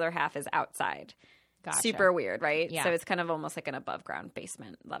church, and the other half is outside. Gotcha. Super weird, right? Yeah. So it's kind of almost like an above ground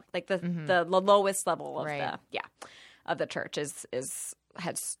basement, like the lowest level of of the church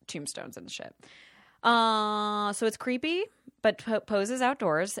has tombstones and shit. So it's creepy, but poses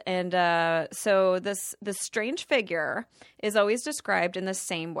outdoors, and so this strange figure is always described in the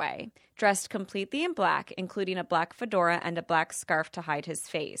same way, dressed completely in black, including a black fedora and a black scarf to hide his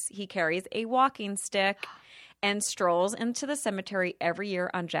face. He carries a walking stick and strolls into the cemetery every year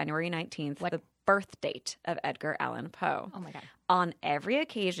on January 19th, the birth date of Edgar Allan Poe. Oh my God. On every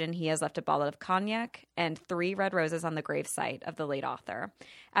occasion, he has left a bottle of cognac and 3 red roses on the gravesite of the late author.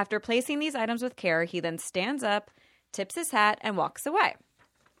 After placing these items with care, he then stands up, tips his hat, and walks away.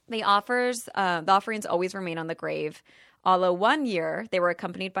 The offerings always remain on the grave, although one year they were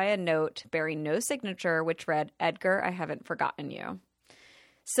accompanied by a note bearing no signature, which read, "Edgar, I haven't forgotten you."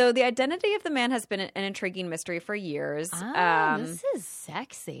 So the identity of the man has been an intriguing mystery for years. This is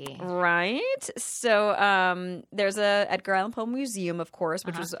sexy. Right? So there's a Edgar Allan Poe museum, of course,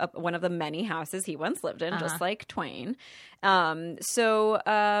 which was one of the many houses he once lived in, just like Twain. So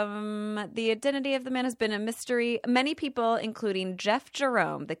the identity of the man has been a mystery. Many people, including Jeff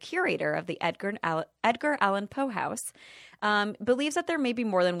Jerome, the curator of the Edgar Allan Poe House, believes that there may be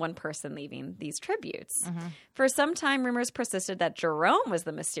more than one person leaving these tributes. For some time, rumors persisted that Jerome was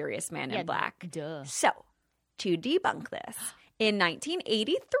the mysterious man in black. Duh. So, to debunk this, in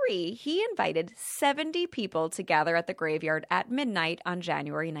 1983, he invited 70 people to gather at the graveyard at midnight on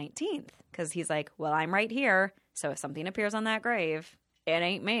January 19th. Because he's like, well, I'm right here, so if something appears on that grave, it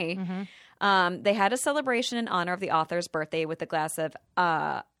ain't me. They had a celebration in honor of the author's birthday with a glass of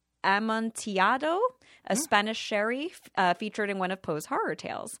Amontillado, a Spanish sherry featured in one of Poe's horror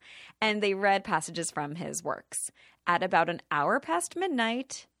tales. And they read passages from his works. At about an hour past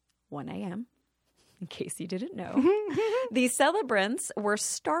midnight, 1 a.m., in case you didn't know. The celebrants were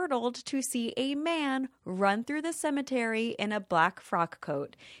startled to see a man run through the cemetery in a black frock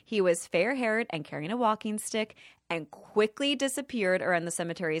coat. He was fair-haired and carrying a walking stick and quickly disappeared around the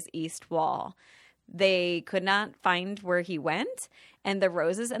cemetery's east wall. They could not find where he went, and the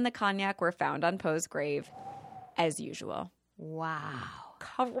roses and the cognac were found on Poe's grave as usual. Wow.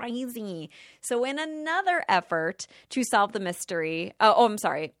 Crazy. So in another effort to solve the mystery,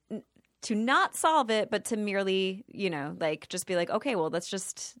 to not solve it, but to merely, just be like, okay, well, let's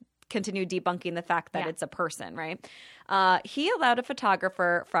just continue debunking the fact that it's a person, right? He allowed a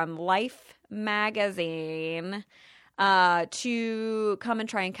photographer from Life magazine to come and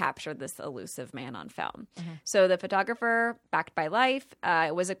try and capture this elusive man on film. So the photographer, backed by Life,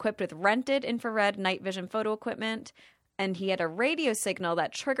 was equipped with rented infrared night vision photo equipment, and he had a radio signal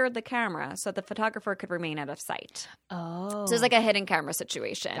that triggered the camera so that the photographer could remain out of sight. Oh. So it's like a hidden camera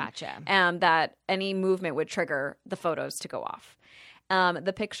situation. Gotcha. That any movement would trigger the photos to go off.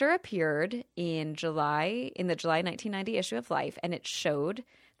 The picture appeared in the July 1990 issue of Life, and it showed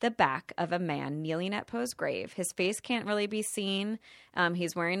the back of a man kneeling at Poe's grave. His face can't really be seen.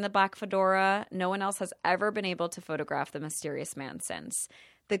 He's wearing the black fedora. No one else has ever been able to photograph the mysterious man since.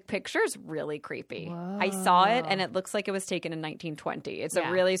 The picture's really creepy. Whoa. I saw it, and it looks like it was taken in 1920. It's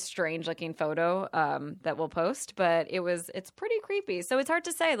a really strange-looking photo that we'll post, but it's pretty creepy. So it's hard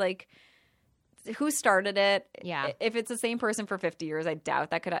to say, like, who started it. Yeah. If it's the same person for 50 years, I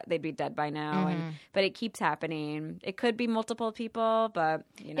doubt they'd be dead by now. But it keeps happening. It could be multiple people, but,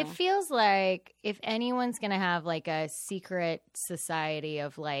 It feels like if anyone's going to have, like, a secret society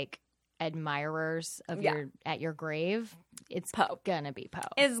of, like, admirers of at your grave, it's Poe. Gonna be Poe.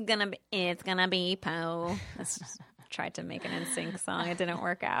 It's gonna be Poe. Tried to make an NSYNC song. It didn't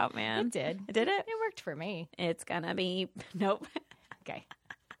work out, man. It did. Did it? It worked for me. It's gonna be nope. Okay.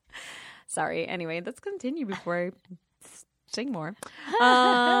 Sorry. Anyway, let's continue before I sing more.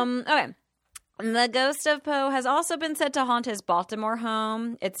 Okay. The ghost of Poe has also been said to haunt his Baltimore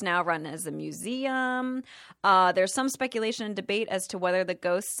home. It's now run as a museum. There's some speculation and debate as to whether the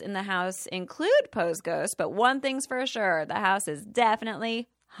ghosts in the house include Poe's ghost, but one thing's for sure, the house is definitely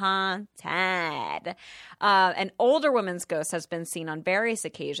haunted. An older woman's ghost has been seen on various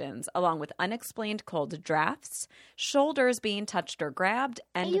occasions, along with unexplained cold drafts, shoulders being touched or grabbed,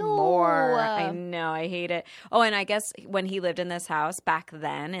 and more. I know, I hate it. Oh, and I guess when he lived in this house back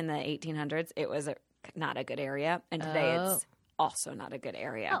then in the 1800s, it was not a good area, and today it's also not a good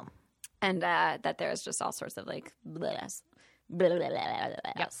area. Oh. And that there's just all sorts of like blahs.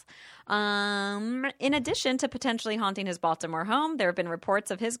 Yes. In addition to potentially haunting his Baltimore home, there have been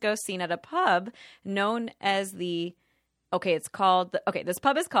reports of his ghost seen at a pub known as this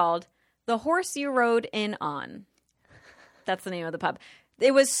pub is called The Horse You Rode In On. That's the name of the pub.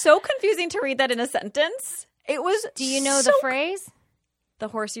 It was so confusing to read that in a sentence. It was. Do you know the phrase? The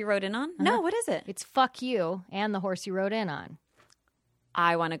horse you rode in on? No, what is it? It's fuck you and the horse you rode in on.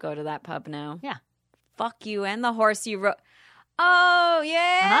 I want to go to that pub now. Yeah. Fuck you and the horse you rode. Oh,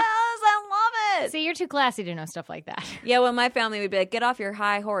 yes. I love it. See, you're too classy to know stuff like that. Yeah, well, my family would be like, get off your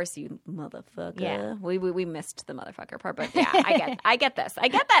high horse, you motherfucker. Yeah. We missed the motherfucker part, but yeah, I get this. I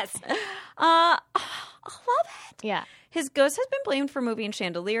love it. Yeah. His ghost has been blamed for moving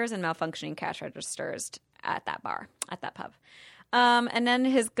chandeliers and malfunctioning cash registers at that pub. And then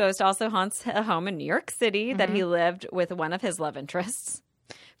his ghost also haunts a home in New York City that he lived with one of his love interests.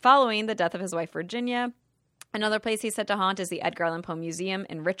 Following the death of his wife, Virginia, another place he's said to haunt is the Edgar Allan Poe Museum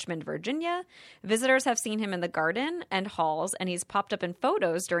in Richmond, Virginia. Visitors have seen him in the garden and halls, and he's popped up in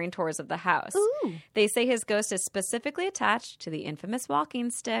photos during tours of the house. Ooh. They say his ghost is specifically attached to the infamous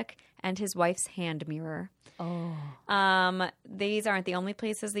walking stick and his wife's hand mirror. Oh. These aren't the only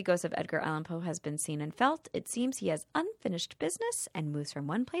places the ghost of Edgar Allan Poe has been seen and felt. It seems he has unfinished business and moves from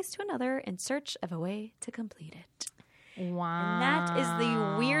one place to another in search of a way to complete it. Wow. And that is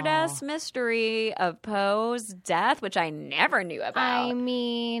the weird-ass mystery of Poe's death, which I never knew about. I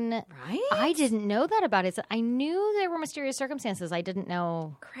mean, right? I didn't know that about it. I knew there were mysterious circumstances. I didn't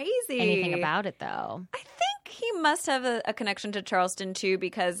know Crazy. anything about it, though. I think he must have a connection to Charleston, too,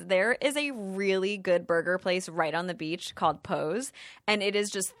 because there is a really good burger place right on the beach called Poe's, and it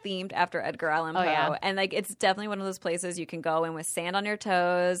is just themed after Edgar Allan Poe. Yeah. And, like, it's definitely one of those places you can go in with sand on your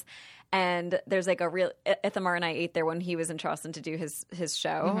toes. And there's like a real Ithamar and I ate there when he was in Charleston to do his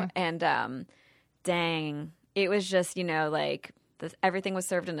show. And dang, it was just, like everything was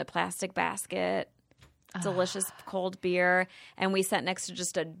served in a plastic basket. delicious cold beer, and we sat next to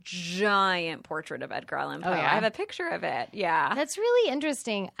just a giant portrait of Edgar Allan Poe. Oh, yeah? I have a picture of it. Yeah. That's really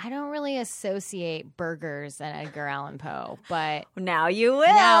interesting. I don't really associate burgers and Edgar Allan Poe, but Now you will.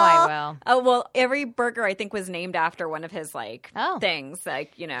 now I will. Oh, well, every burger I think was named after one of his Oh. things,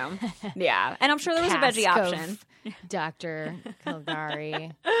 yeah. And I'm sure there was a veggie Cask of option. Dr.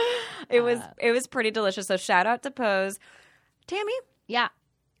 Caligari. It was pretty delicious. So shout out to Poe's. Tammy, Yeah.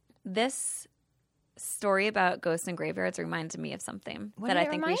 this story about ghosts and graveyards reminded me of something What that did I it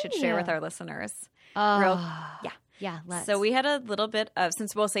think we should remind share you? with our listeners. Yeah. Let's. So we had a little bit of,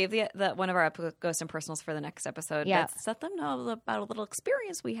 since we'll save the one of our Ghost and Personals for the next episode. Yeah. Let's let them know about a little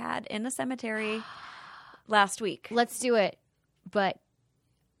experience we had in the cemetery last week. Let's do it, but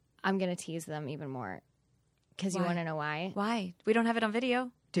I'm going to tease them even more because you Why? want to know why? Why? We don't have it on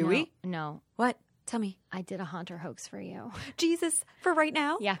video. Do No, we? No. What? Tell me. I did a haunter hoax for you Jesus, for right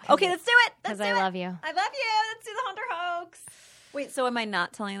now? Yeah, Okay, let's do it. because I love you. I love you. Let's do the Haunter hoax. Wait, so am I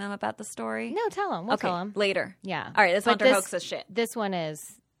not telling them about the story? No, tell them. We'll Okay, tell them. later. Yeah. All right, this But Haunter hoax is shit. This one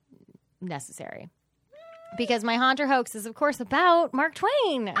is necessary because my haunter hoax is, of course, about Mark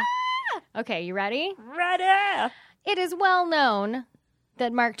Twain. Okay, you ready? Ready. It is well known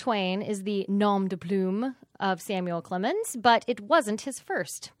that Mark Twain is the nom de plume of Samuel Clemens, but it wasn't his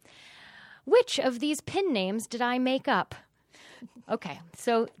first. Which of these pen names did I make up? Okay,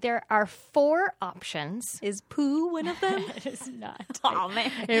 so there are 4 options. Is Pooh one of them? It is not. Oh,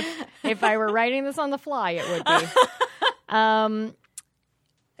 man. If I were writing this on the fly, it would be.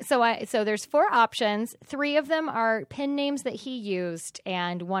 So there's 4 options. 3 of them are pen names that he used,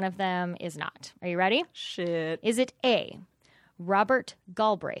 and one of them is not. Are you ready? Shit. Is it A, Robert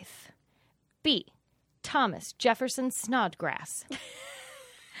Galbraith, B, Thomas Jefferson Snodgrass,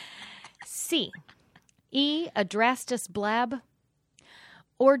 C, E, Adrastus Blab,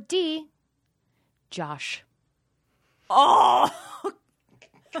 or D, Josh? Oh.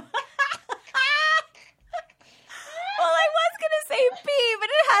 Well, I was going to say B, but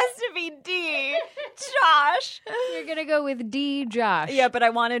it has to be D. Josh. You're going to go with D, Josh. Yeah, but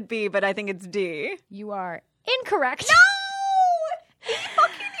I wanted B, but I think it's D. You are incorrect. No! He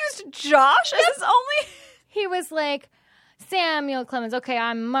fucking used Josh as his only... He was like, Samuel Clemens, okay,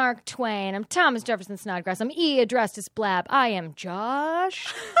 I'm Mark Twain, I'm Thomas Jefferson Snodgrass, I'm E. Adrastus Blab, I am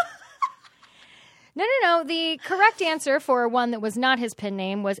Josh. No. The correct answer for one that was not his pen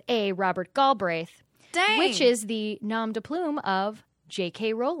name was A. Robert Galbraith, Dang. which is the nom de plume of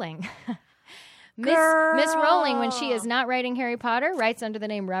J.K. Rowling. Miss Rowling, when she is not writing Harry Potter, writes under the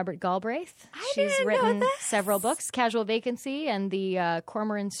name Robert Galbraith. She's didn't know written this. several books, Casual Vacancy and the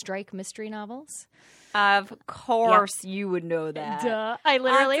Cormoran Strike mystery novels. Of course you would know that. Duh. I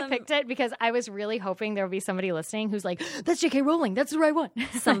literally Awesome. picked it because I was really hoping there would be somebody listening who's like, that's J.K. Rowling. That's the right one.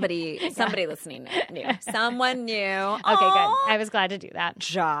 Somebody listening knew. Someone knew. Okay, Aw. good. I was glad to do that.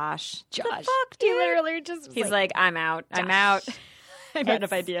 Josh. Josh. The fuck, He dude? literally just was He's like, I'm out. I'm out. I'm out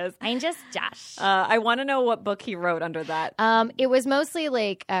of It's- ideas. I'm just Josh. I want to know what book he wrote under that. It was mostly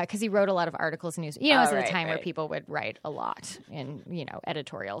like because he wrote a lot of articles and news. You know, it was at right, a time where right. people would write a lot in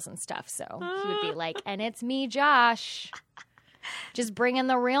editorials and stuff. So he would be like, "And it's me, Josh, just bringing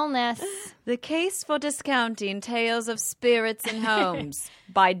the realness." The Case for Discounting Tales of Spirits in Homes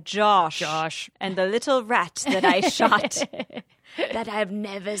by Josh. And the little rat that I shot that I've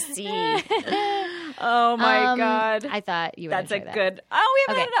never seen. Oh my God. I thought you would. That's a enjoy that. good. Oh,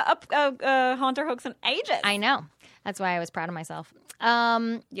 we Okay. haven't had a Haunter hoax in ages. I know. That's why I was proud of myself.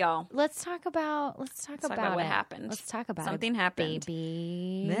 Y'all. Let's talk about. Let's talk about what it. happened. Let's talk about Something it, happened.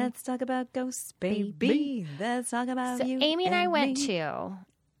 baby. Let's talk about ghosts, baby. Let's talk about So you. Amy and I went me. to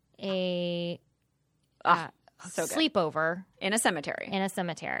a so good. sleepover In a cemetery. in a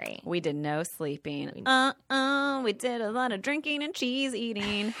cemetery. We did no sleeping. We did a lot of drinking and cheese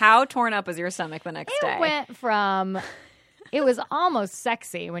eating. How torn up was your stomach the next day? It went from. It was almost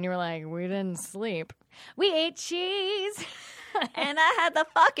sexy when you were like, we didn't sleep. We ate cheese. And I had the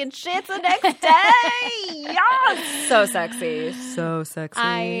fucking shits the next day. Yes. So sexy. So sexy.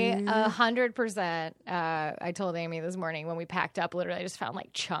 I 100%. I told Amy this morning when we packed up, literally, I just found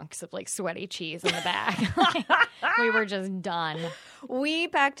like chunks of like sweaty cheese in the bag. We were just done. We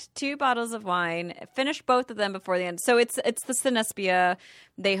packed 2 bottles of wine, finished both of them before the end. So it's the Cinespia.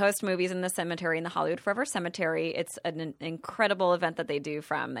 They host movies in the cemetery, in the Hollywood Forever Cemetery. It's an incredible event that they do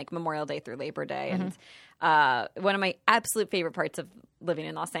from like Memorial Day through Labor Day. And one of my absolute favorite parts of living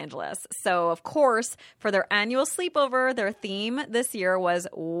in Los Angeles. So, of course, for their annual sleepover, their theme this year was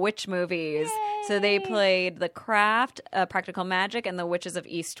witch movies. So they played The Craft, Practical Magic, and The Witches of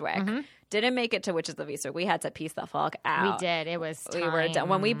Eastwick. Didn't make it to Witches of Eastwick. We had to piece the fuck out. We did. It was time. We were done.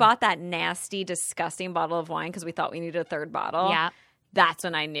 When we bought that nasty, disgusting bottle of wine because we thought we needed a third bottle. Yeah. That's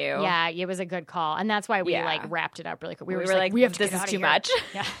when I knew. Yeah, it was a good call. And that's why we like wrapped it up really quick. We were like, we have to this is too much.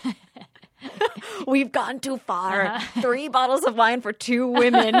 Yeah. We've gone too far. 3 bottles of wine for 2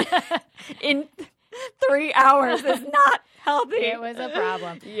 women in 3 hours is not healthy. It was a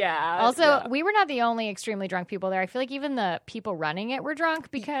problem. Yeah. Also, we were not the only extremely drunk people there. I feel like even the people running it were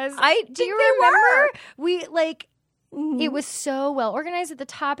drunk because do you remember? We like it was so well organized at the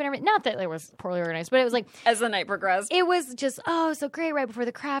top and everything. Not that it was poorly organized, but it was like as the night progressed. It was just so great right before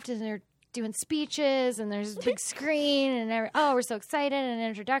the craft and they're doing speeches and there's a big screen and we're so excited and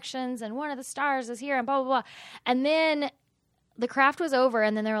introductions and one of the stars is here and blah blah blah. And then the craft was over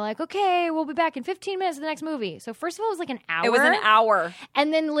and then they were like, okay, we'll be back in 15 minutes of the next movie. So first of all, it was like an hour. It was an hour.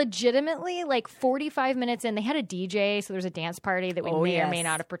 And then legitimately like 45 minutes in, they had a DJ. So there's a dance party that we may or may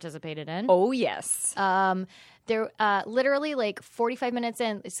not have participated in. Oh, yes. There literally like 45 minutes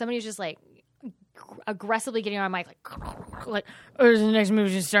in, somebody was just like aggressively getting on a mic like oh, the next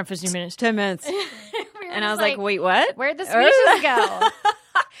movie should start 15 minutes. 10 minutes. And I was like, wait, what? Where'd the speeches go?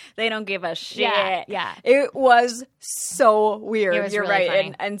 They don't give a shit. Yeah. It was so weird. It was You're really right.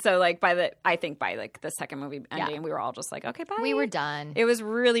 funny. And so like by the second movie ending, we were all just like, okay, bye. We were done. It was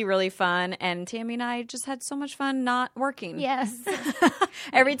really, really fun. And Tammy and I just had so much fun not working. Yes.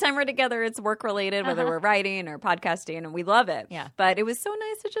 Every time we're together, it's work related, whether we're writing or podcasting, and we love it. Yeah. But it was so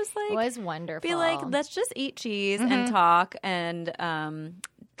nice to just like it was wonderful. be like, let's just eat cheese and talk and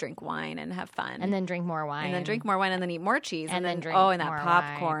drink wine and have fun. And then drink more wine. And then drink more wine and then eat more cheese. And then drink and that more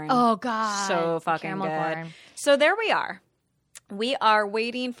popcorn. wine. Oh, God. So fucking Caramel good. corn. So there we are. We are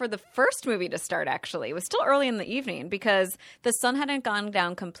waiting for the first movie to start, actually. It was still early in the evening because the sun hadn't gone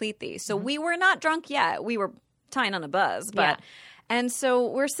down completely. So we were not drunk yet. We were tying on a buzz. But And so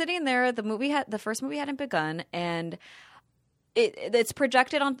we're sitting there. The first movie hadn't begun. And it's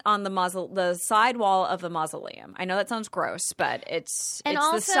projected on the side wall of the mausoleum. I know that sounds gross, but it's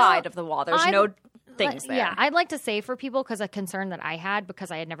also, the side of the wall. There's no things there. Yeah, I'd like to say for people, because a concern that I had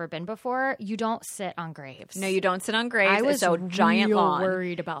because I had never been before, you don't sit on graves. No, you don't sit on graves. I was it's a giant lawn.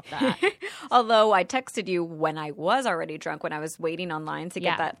 Worried about that. Although I texted you when I was already drunk, when I was waiting online to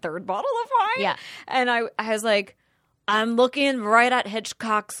get that third bottle of wine. Yeah. And I was like, I'm looking right at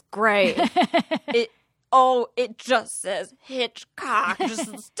Hitchcock's grave. It just says Hitchcock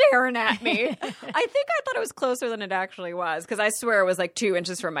just staring at me. I think I thought it was closer than it actually was because I swear it was like 2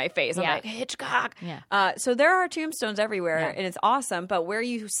 inches from my face. I'm like, Hitchcock. Yeah. So there are tombstones everywhere and it's awesome, but where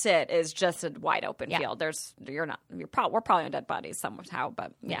you sit is just a wide open field. We're probably on dead bodies somehow,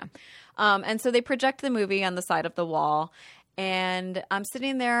 but yeah. And so they project the movie on the side of the wall and I'm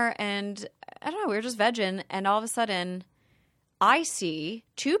sitting there and I don't know, we were just vegging and all of a sudden I see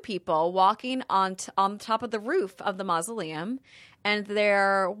 2 people walking on top of the roof of the mausoleum, and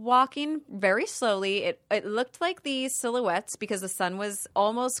they're walking very slowly. It looked like these silhouettes because the sun was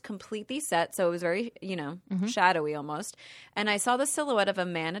almost completely set, so it was very, shadowy almost. And I saw the silhouette of a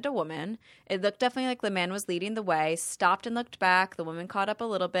man and a woman. It looked definitely like the man was leading the way, stopped and looked back. The woman caught up a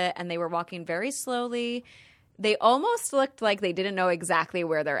little bit, and they were walking very slowly. They almost looked like they didn't know exactly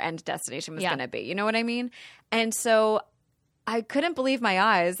where their end destination was going to be. You know what I mean? And so I couldn't believe my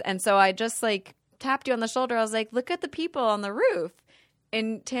eyes. And so I just like tapped you on the shoulder. I was like, look at the people on the roof.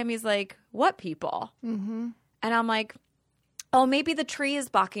 And Tammy's like, what people? Mm-hmm. And I'm like, oh, maybe the tree is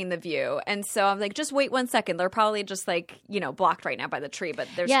blocking the view. And so I'm like, just wait 1 second. They're probably just like, blocked right now by the tree. But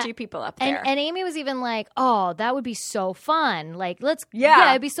there's 2 people up there. And Amy was even like, oh, that would be so fun. Like,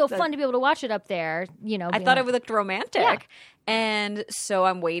 it'd be so fun to be able to watch it up there. I thought it looked romantic. Yeah. And so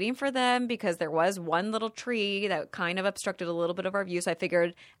I'm waiting for them because there was one little tree that kind of obstructed a little bit of our view. So I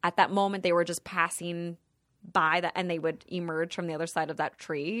figured at that moment they were just passing by that and they would emerge from the other side of that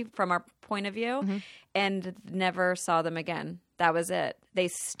tree from our point of view and never saw them again. That was it. They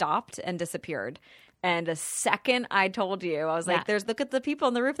stopped and disappeared. And the second I told you, I was like, look at the people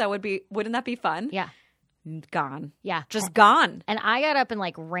on the roof. Wouldn't that be fun? Yeah. Gone. Yeah. Just gone. And I got up and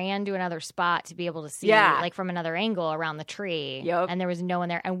like ran to another spot to be able to see like from another angle around the tree. Yep. And there was no one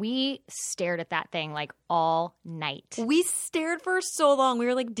there. And we stared at that thing like all night. We stared for so long. We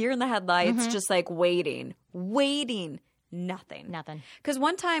were like deer in the headlights, just like waiting. Nothing. Because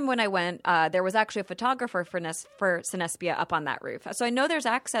one time when I went, there was actually a photographer for Cinespia up on that roof. So I know there's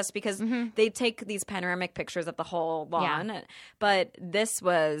access because they take these panoramic pictures of the whole lawn. Yeah. But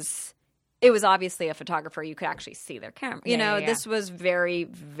it was obviously a photographer. You could actually see their camera. This was very,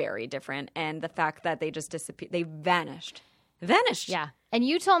 very different. And the fact that they just disappeared, they vanished. Vanished. Yeah. And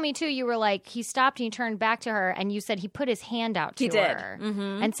you told me too, you were like, he stopped and he turned back to her and you said he put his hand out to He did. her.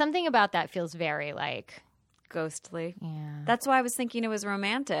 And something about that feels very like, Ghostly. yeah. That's why I was thinking it was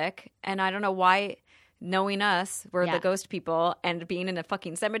romantic. And I don't know why, knowing us, we're Yeah. the ghost people, and being in a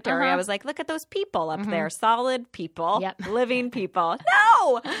fucking cemetery, I was like, look at those people up there. Solid people. Yep. Living people.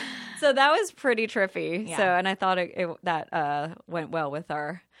 No! So that was pretty trippy. Yeah. So, and I thought that went well with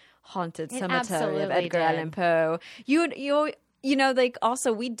our haunted cemetery of absolutely Edgar did. Allan Poe. You know, like,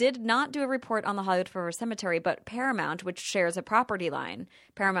 also, we did not do a report on the Hollywood Forever Cemetery, but Paramount, which shares a property line,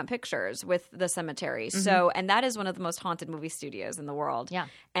 Paramount Pictures, with the cemetery. So, and that is one of the most haunted movie studios in the world. Yeah.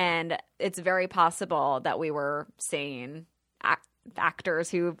 And it's very possible that we were seeing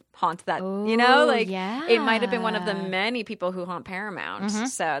actors who haunt that, you know, like, yeah. it might have been one of the many people who haunt Paramount.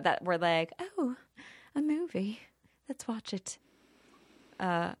 So that we're like, oh, a movie. Let's watch it.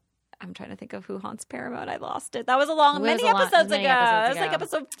 I'm trying to think of who haunts Paramount. I lost it. That was many episodes ago. It was like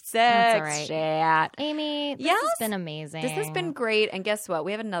episode 6. That's all right. Shit. Amy, this Yes. has been amazing. This has been great. And guess what?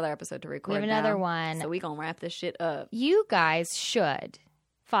 We have another episode to record. We have another now. one. So we gonna wrap this shit up. You guys should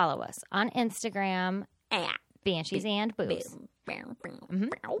follow us on Instagram Ah. Banshees and Booze. Mm-hmm.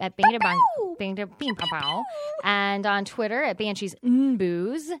 At Bing Da Bing Pow Pow. And on Twitter at Banshees and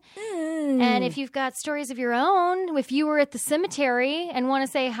Booze. And if you've got stories of your own, if you were at the cemetery and want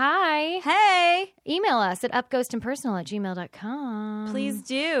to say hi, Hey, email us at upghostimpersonal@gmail.com. please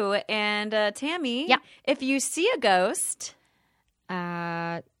do. And Tammy, Yeah. if you see a ghost,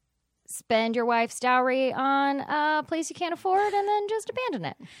 Spend your wife's dowry on a place you can't afford and then just abandon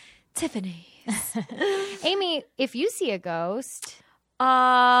it. Tiffany, Amy, if you see a ghost,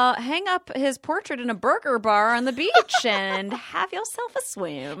 hang up his portrait in a burger bar on the beach and have yourself a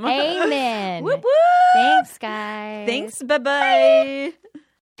swim. amen. Whoop, whoop. Thanks, guys. Thanks. Bye-bye.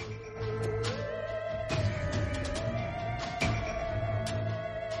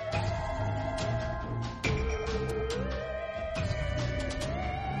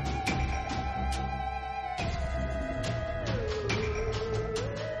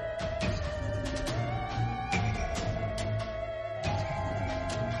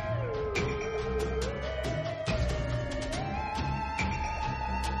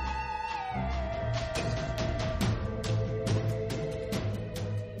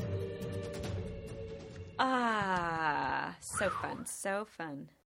 So fun. So fun.